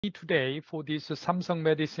today for this Samsung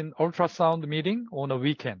Medicine ultrasound meeting on a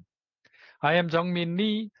weekend. I am Jungmin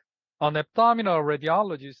Lee, an abdominal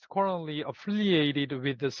radiologist currently affiliated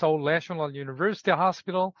with the Seoul National University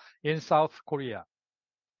Hospital in South Korea.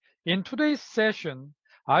 In today's session,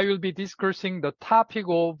 I will be discussing the topic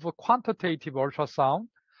of quantitative ultrasound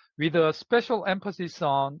with a special emphasis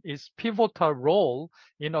on its pivotal role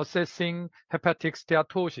in assessing hepatic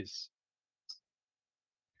steatosis.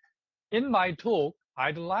 In my talk,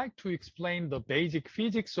 I'd like to explain the basic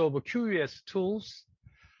physics of QUS tools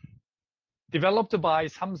developed by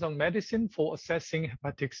Samsung Medicine for assessing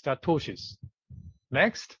hepatic steatosis.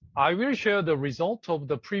 Next, I will share the result of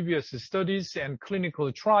the previous studies and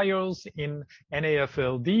clinical trials in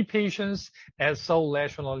NAFLD patients at Seoul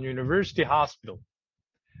National University Hospital.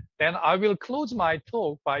 Then I will close my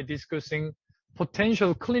talk by discussing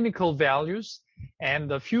potential clinical values and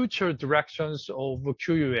the future directions of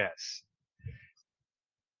QUS.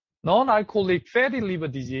 Non-alcoholic fatty liver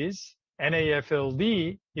disease,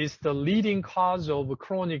 NAFLD, is the leading cause of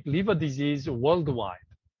chronic liver disease worldwide.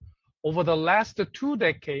 Over the last 2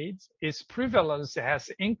 decades, its prevalence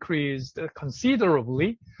has increased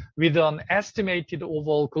considerably with an estimated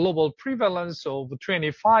overall global prevalence of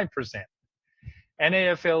 25%.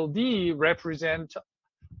 NAFLD represents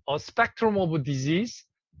a spectrum of disease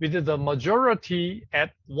with the majority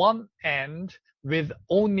at one end with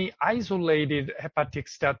only isolated hepatic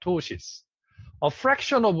steatosis. A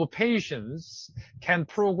fraction of patients can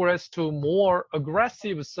progress to more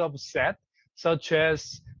aggressive subset, such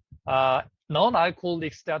as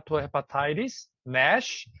non-alcoholic steatohepatitis,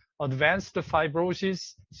 NASH, advanced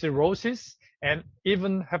fibrosis, cirrhosis, and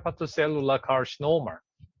even hepatocellular carcinoma.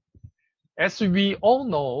 As we all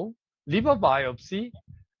know, liver biopsy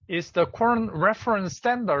is the current reference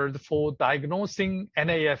standard for diagnosing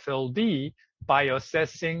NAFLD by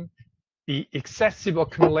assessing the excessive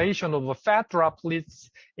accumulation of fat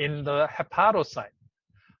droplets in the hepatocyte.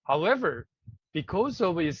 However, because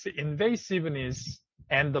of its invasiveness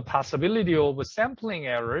and the possibility of sampling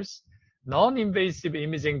errors, non-invasive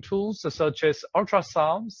imaging tools such as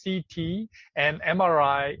ultrasound, CT, and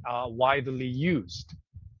MRI are widely used.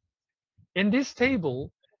 In this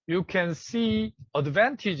table, you can see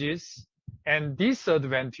advantages and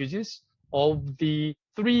disadvantages of the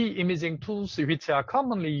 3 imaging tools which are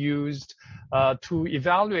commonly used to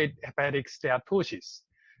evaluate hepatic steatosis.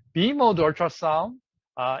 B-mode ultrasound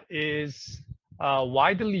is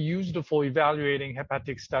widely used for evaluating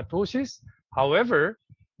hepatic steatosis. However,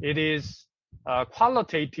 it is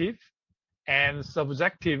qualitative and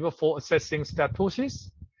subjective for assessing steatosis,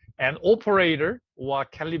 and operator or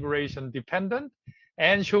calibration dependent,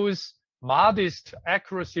 and shows modest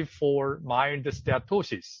accuracy for mild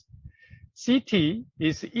steatosis. CT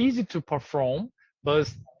is easy to perform, but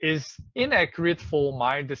is inaccurate for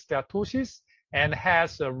mild steatosis and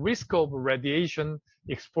has a risk of radiation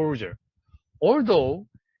exposure. Although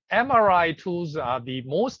MRI tools are the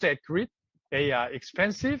most accurate, they are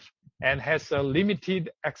expensive and has a limited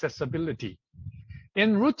accessibility.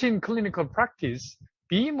 In routine clinical practice,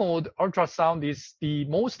 B-mode ultrasound is the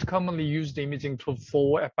most commonly used imaging tool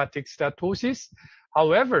for hepatic steatosis.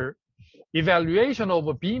 However, evaluation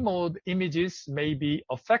of B-mode images may be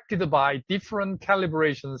affected by different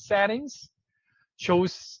calibration settings,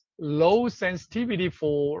 shows low sensitivity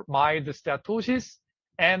for mild steatosis,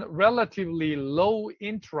 and relatively low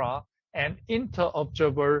intra and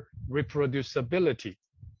inter-observer reproducibility.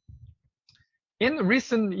 In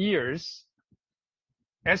recent years,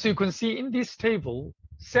 as you can see in this table,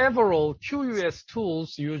 several QUS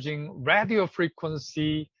tools using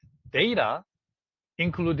radiofrequency data,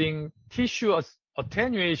 including tissue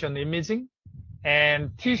attenuation imaging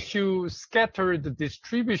and tissue scattered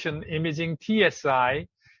distribution imaging TSI,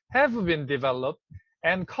 have been developed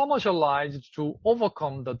and commercialized to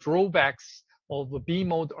overcome the drawbacks of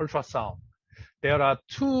B-mode ultrasound. There are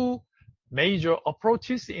 2 major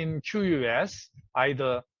approaches in QUS,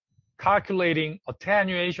 either calculating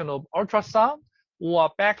attenuation of ultrasound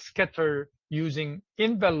or backscatter using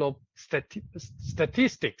envelope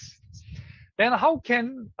statistics. Then how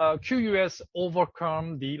can QUS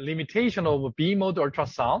overcome the limitation of B-mode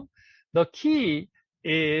ultrasound? The key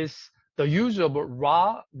is the use of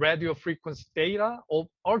raw radiofrequency data of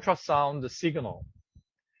ultrasound signal.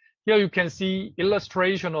 Here you can see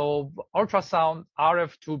illustration of ultrasound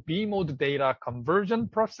RF to B-mode data conversion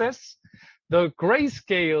process. The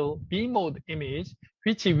grayscale B-mode image,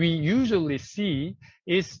 which we usually see,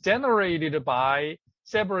 is generated by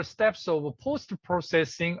several steps of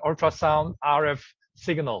post-processing ultrasound RF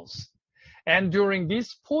signals. And during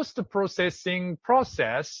this post-processing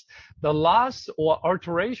process, the loss or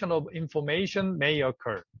alteration of information may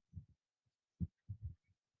occur.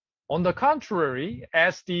 On the contrary,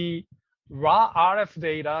 as the raw RF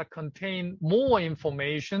data contain more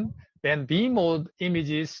information than B-mode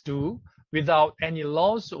images do without any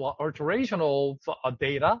loss or alteration of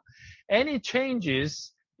data, any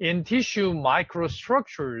changes in tissue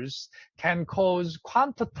microstructures can cause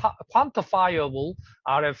quantifiable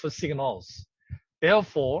RF signals.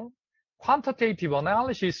 Therefore, quantitative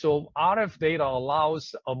analysis of RF data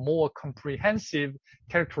allows a more comprehensive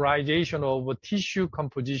characterization of tissue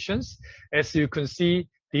compositions. As you can see,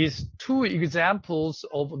 these two examples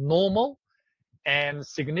of normal and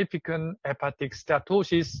significant hepatic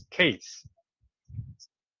steatosis case.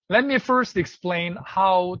 Let me first explain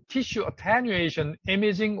how tissue attenuation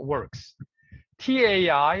imaging works.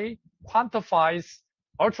 TAI quantifies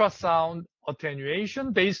ultrasound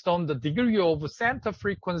attenuation based on the degree of center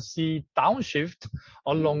frequency downshift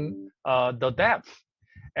along the depth.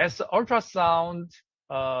 As ultrasound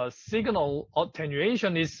signal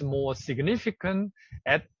attenuation is more significant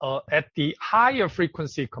at the higher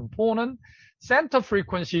frequency component, center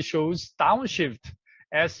frequency shows downshift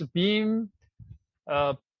as beam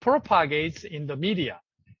propagates in the media.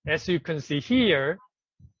 As you can see here,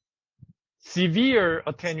 severe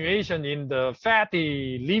attenuation in the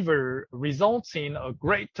fatty liver results in a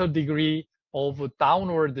greater degree of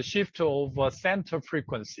downward shift of center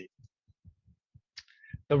frequency.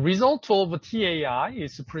 The result of TAI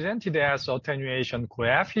is presented as attenuation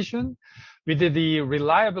coefficient with the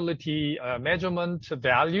reliability measurement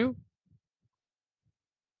value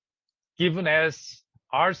given as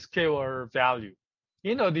R-squared value.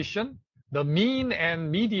 In addition, the mean and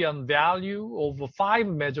median value of 5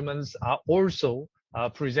 measurements are also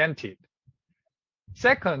presented.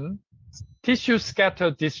 Second, tissue scatter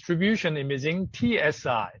distribution imaging,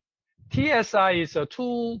 TSI. TSI is a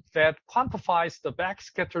tool that quantifies the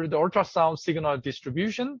backscattered ultrasound signal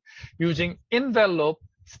distribution using envelope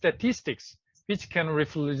statistics, which can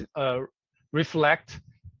reflect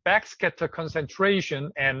backscatter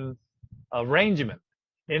concentration and arrangement.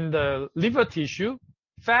 In the liver tissue,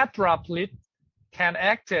 fat droplets can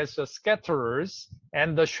act as scatterers,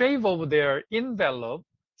 and the shape of their envelope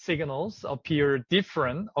signals appear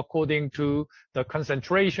different according to the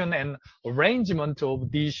concentration and arrangement of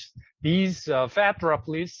these fat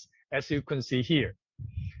droplets, as you can see here.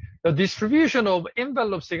 The distribution of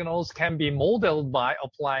envelope signals can be modeled by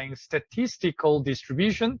applying statistical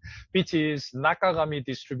distribution, which is Nakagami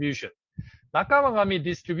distribution. Nakagami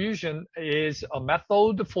distribution is a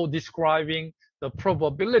method for describing the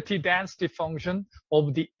probability density function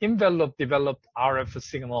of the envelope developed RF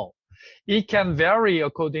signal. It can vary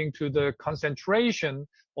according to the concentration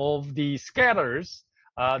of the scatters,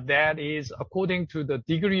 that is according to the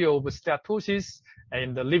degree of steatosis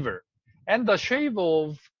in the liver. And the shape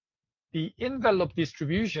of the envelope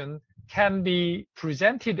distribution can be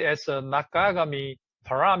presented as a Nakagami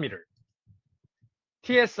parameter.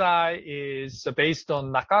 TSI is based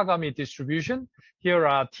on Nakagami distribution. Here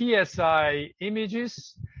are TSI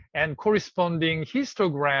images and corresponding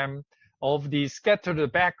histogram of the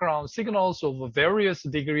scattered background signals of various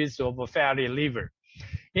degrees of fatty liver.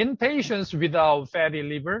 In patients without fatty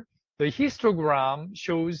liver, the histogram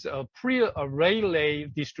shows a pre-Rayleigh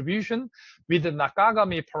distribution with the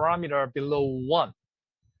Nakagami parameter below 1.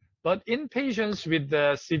 But in patients with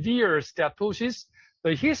severe steatosis,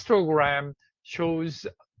 the histogram shows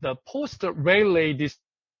the post-Rayleigh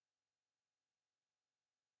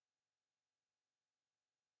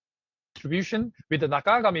distribution with the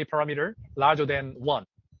Nakagami parameter larger than 1.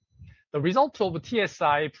 The result of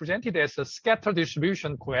TSI presented as a scatter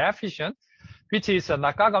distribution coefficient, which is a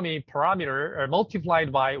Nakagami parameter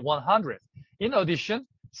multiplied by 100. In addition,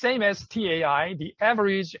 same as TAI, the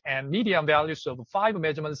average and median values of 5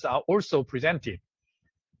 measurements are also presented.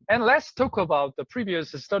 And let's talk about the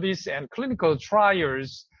previous studies and clinical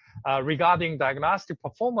trials regarding diagnostic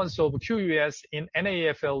performance of QUS in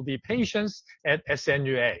NAFLD patients at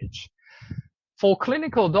SNUH. For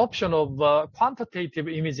clinical adoption of quantitative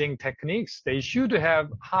imaging techniques, they should have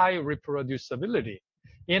high reproducibility.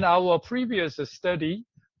 In our previous study,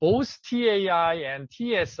 both TAI and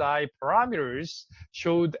TSI parameters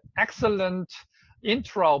showed excellent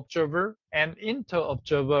intra-observer and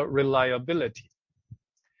inter-observer reliability.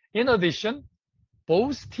 In addition,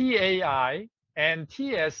 both TAI and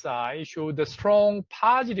TSI showed a strong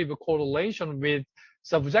positive correlation with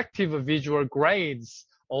subjective visual grades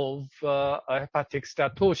of hepatic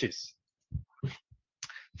steatosis.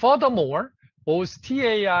 Furthermore, both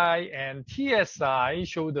TAI and TSI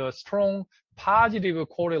showed a strong positive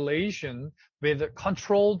correlation with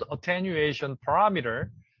controlled attenuation parameter,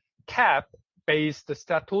 CAP-based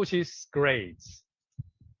steatosis grades.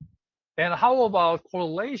 And how about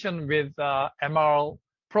correlation with MR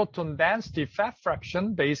proton density fat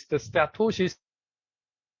fraction based steatosis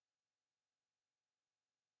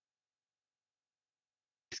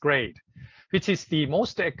grade, which is the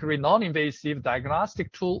most accurate non-invasive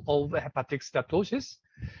diagnostic tool of hepatic steatosis?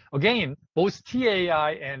 Again, both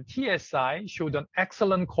TAI and TSI showed an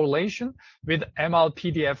excellent correlation with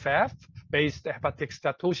MR-PDFF-based hepatic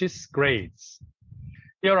steatosis grades.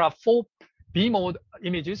 There are 4 B-mode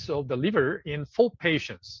images of the liver in 4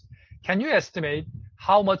 patients. Can you estimate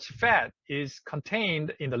how much fat is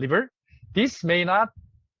contained in the liver? This may not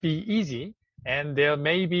be easy, and there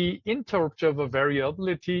may be inter-observer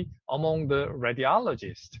variability among the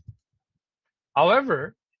radiologists.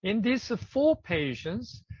 However, in these 4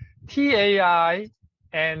 patients, TAI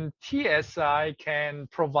and TSI can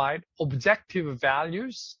provide objective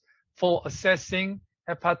values for assessing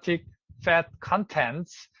hepatic fat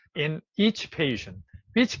contents in each patient,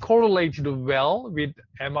 which correlated well with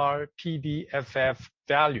MR-PDFF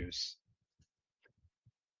values.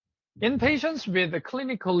 In patients with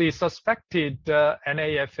clinically suspected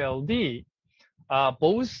NAFLD,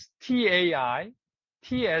 both TAI,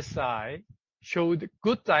 TSI showed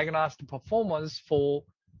good diagnostic performance for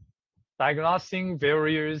diagnosing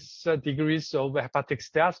various degrees of hepatic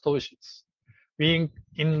steatosis. We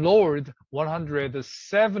enrolled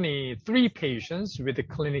 173 patients with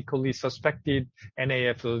clinically suspected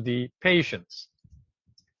NAFLD patients.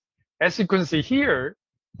 As you can see here,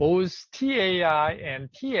 both TAI and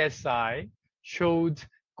TSI showed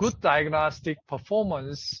good diagnostic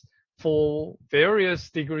performance for various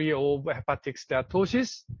degrees of hepatic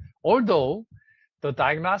steatosis, although the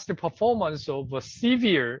diagnostic performance of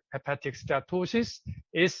severe hepatic steatosis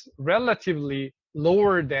is relatively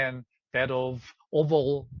lower than that of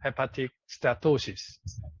overall hepatic steatosis.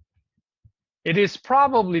 It is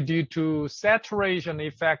probably due to saturation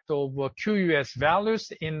effect of QUS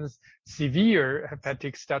values in severe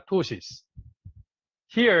hepatic steatosis.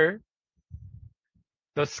 Here,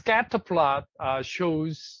 the scatter plots show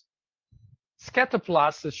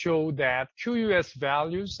that QUS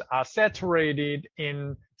values are saturated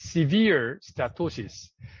in severe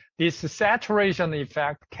steatosis. This saturation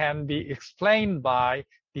effect can be explained by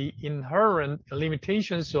the inherent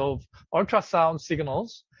limitations of ultrasound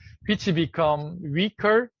signals, which become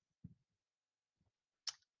weaker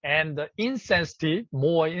and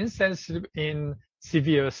more insensitive in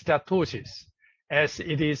severe steatosis, as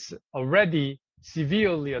it is already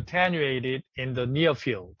severely attenuated in the near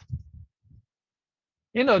field.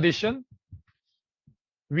 In addition,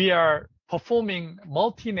 we are performing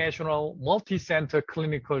multinational, multicenter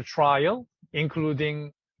clinical trial,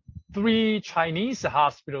 including 3 Chinese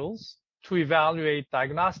hospitals, to evaluate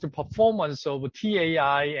diagnostic performance of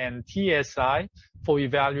TAI and TSI for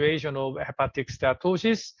evaluation of hepatic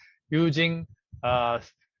steatosis using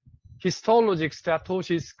histologic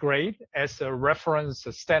steatosis grade as a reference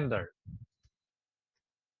standard.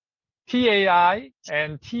 TAI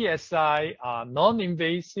and TSI are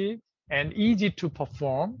non-invasive and easy to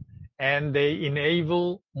perform, and they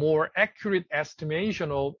enable more accurate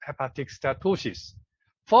estimation of hepatic steatosis.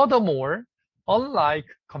 Furthermore, unlike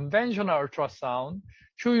conventional ultrasound,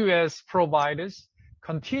 QUS provides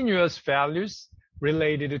continuous values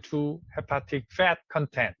related to hepatic fat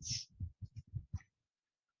contents.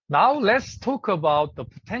 Now let's talk about the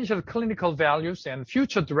potential clinical values and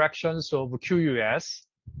future directions of QUS.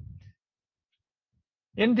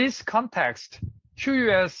 In this context,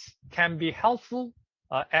 QUS can be helpful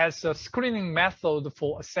as a screening method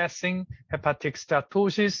for assessing hepatic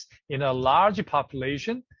steatosis in a large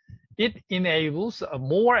population. It enables a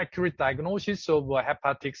more accurate diagnosis of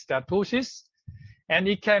hepatic steatosis, and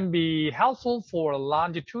it can be helpful for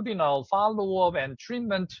longitudinal follow-up and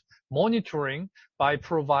treatment monitoring by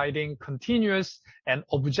providing continuous and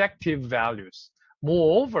objective values.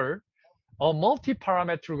 Moreover, a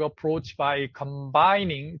multi-parametric approach by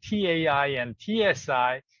combining TAI and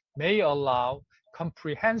TSI may allow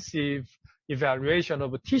comprehensive evaluation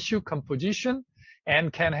of tissue composition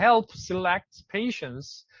and can help select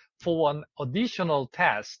patients for an additional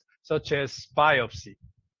test, such as biopsy.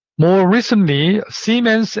 More recently,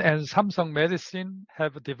 Siemens and Samsung Medicine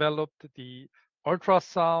have developed the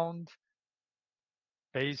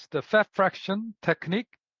ultrasound-based fat fraction technique,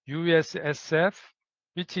 USFF,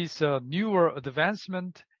 which is a newer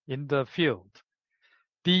advancement in the field.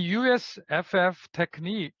 The USFF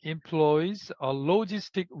technique employs a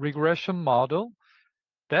logistic regression model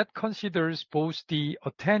that considers both the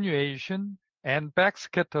attenuation and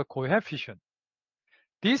backscatter coefficient.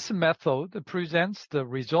 This method presents the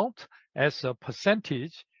result as a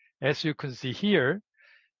percentage, as you can see here,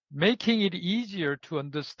 making it easier to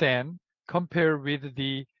understand compared with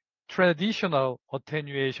the traditional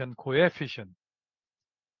attenuation coefficient.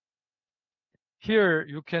 Here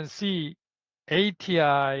you can see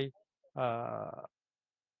ATI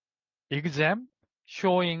exam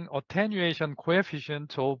showing attenuation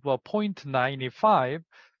coefficient of 0.95,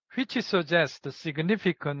 which suggests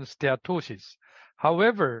significant steatosis.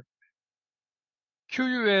 However,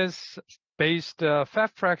 QUS-based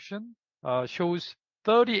fat fraction shows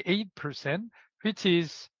 38%, which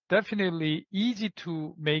is definitely easy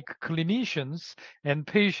to make clinicians and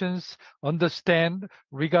patients understand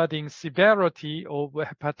regarding severity of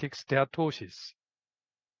hepatic steatosis.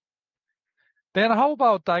 Then how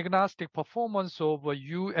about diagnostic performance of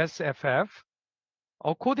USFF?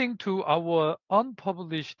 According to our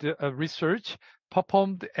unpublished research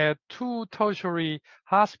performed at 2 tertiary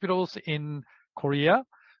hospitals in Korea,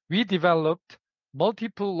 we developed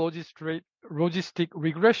multiple logistic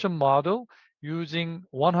regression model using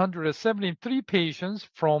 173 patients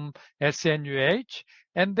from SNUH,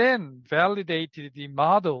 and then validated the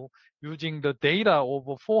model using the data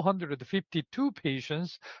of 452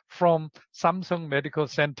 patients from Samsung Medical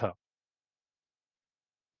Center.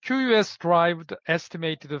 QUS-derived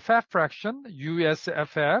estimated fat fraction,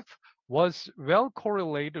 USFF, was well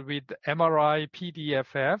correlated with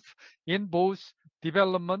MRI-PDFF in both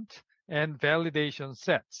development and validation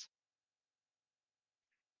sets.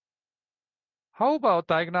 How about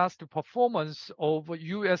diagnostic performance of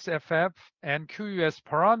USFF and QUS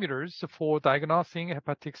parameters for diagnosing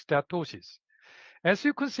hepatic steatosis? As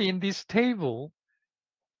you can see in this table,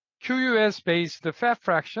 QUS-based fat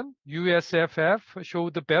fraction, USFF,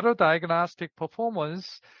 showed better diagnostic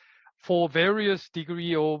performance for various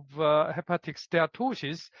degree of hepatic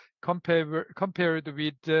steatosis compared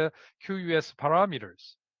with QUS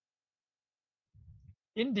parameters.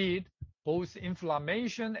 Indeed, both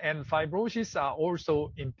inflammation and fibrosis are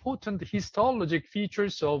also important histologic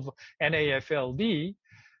features of NAFLD,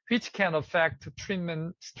 which can affect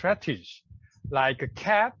treatment strategy, like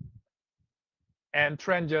CAT and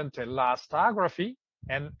transient elastography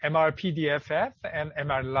and MR-PDFF and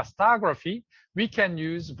MR elastography. We can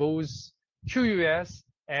use both QUS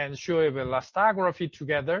and Shoaib elastography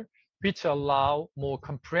together, which allow more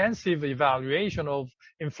comprehensive evaluation of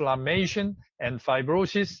inflammation and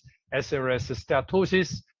fibrosis as well as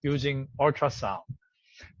steatosis using ultrasound.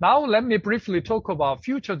 Now let me briefly talk about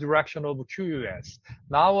future direction of QUS.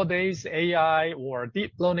 Nowadays, AI or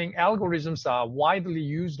deep learning algorithms are widely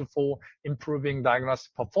used for improving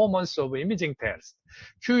diagnostic performance of imaging tests.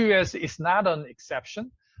 QUS is not an exception.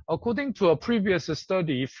 According to a previous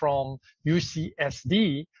study from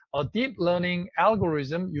UCSD, a deep learning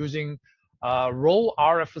algorithm using raw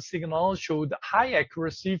RF signal showed high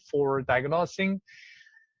accuracy for diagnosing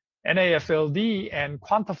NAFLD and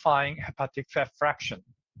quantifying hepatic fat fraction.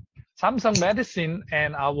 Samsung Medison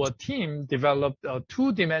and our team developed a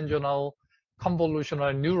two-dimensional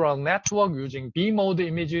convolutional neural network using B-mode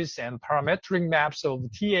images and parametric maps of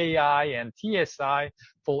TAI and TSI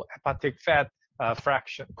for hepatic fat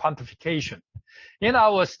fraction quantification. In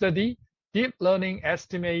our study, deep learning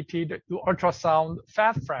estimated ultrasound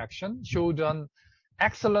fat fraction showed an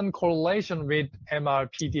excellent correlation with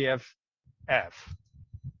MR-PDFF.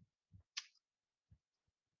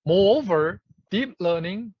 Moreover, deep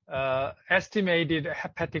learning estimated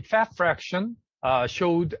hepatic fat fraction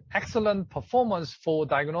showed excellent performance for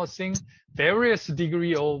diagnosing various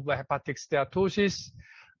degree of hepatic steatosis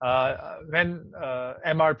when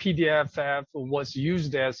MR-PDFF was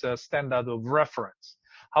used as a standard of reference.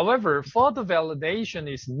 However, further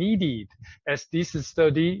validation is needed as this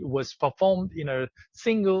study was performed in a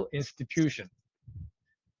single institution.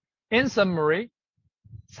 In summary,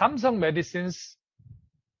 Samsung Medison's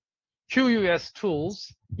QUS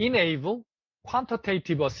tools enable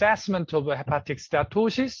quantitative assessment of hepatic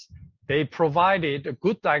steatosis. They provided a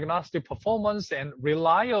good diagnostic performance and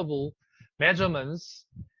reliable measurements,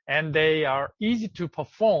 and they are easy to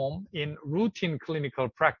perform in routine clinical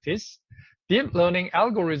practice. Deep learning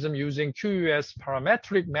algorithm using QUS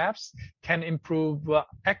parametric maps can improve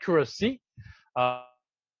accuracy.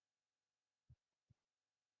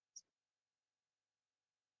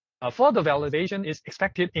 Further validation is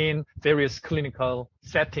expected in various clinical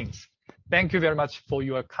settings. Thank you very much for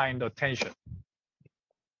your kind attention.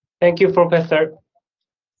 Thank you, Professor.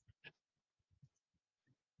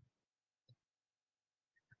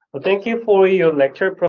 Well, thank you for your lecture,